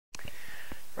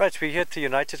Right, we're here at the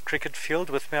United Cricket Field.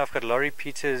 With me I've got Laurie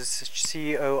Pieters,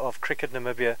 CEO of Cricket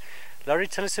Namibia. Laurie,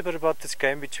 tell us a bit about this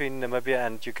game between Namibia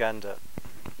and Uganda.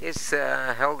 Yes,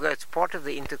 Helga, it's part of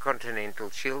the Intercontinental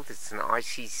Shield. It's an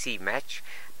ICC match,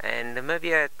 and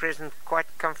Namibia at present quite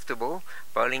comfortable,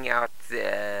 bowling out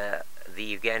the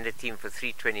Uganda team for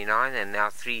 329 and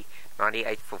now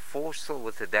 398 for 4, still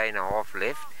with a day and a half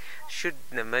left. Should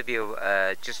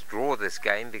Namibia just draw this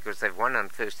game, because they've won on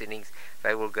first innings,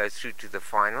 they will go through to the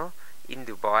final in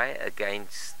Dubai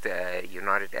against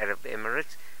United Arab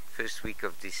Emirates, first week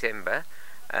of December.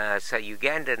 So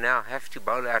Uganda now have to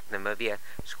bowl out Namibia,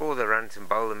 score the runs and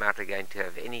bowl them out again to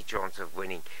have any chance of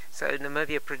winning. So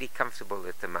Namibia pretty comfortable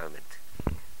at the moment.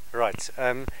 Right,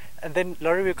 and then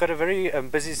Laurie, we've got a very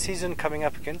busy season coming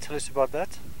up again. Tell us about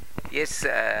that. Yes,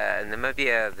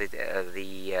 Namibia,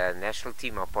 the national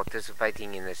team are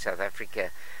participating in the South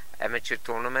Africa amateur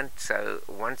tournament. So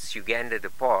once Uganda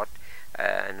depart,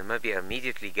 Namibia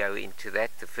immediately go into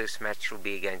that. The first match will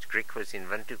be against Griquas in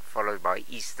Windhoek, followed by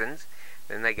Easterns.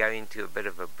 Then they go into a bit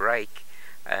of a break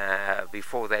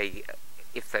before they,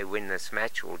 if they win this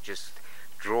match or just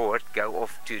draw it, go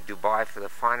off to Dubai for the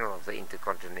final of the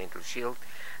Intercontinental Shield.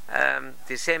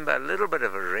 December, a little bit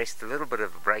of a rest, a little bit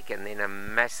of a break, and then a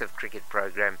massive cricket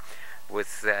program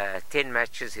with 10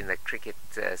 matches in the Cricket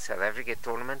South Africa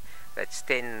tournament. That's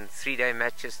 10 three-day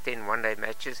matches, 10 one-day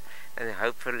matches, and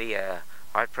hopefully a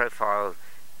high-profile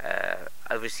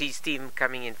overseas team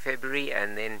coming in February.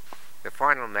 And then the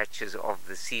final matches of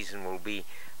the season will be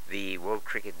the World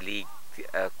Cricket League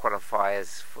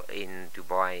qualifiers in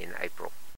Dubai in April.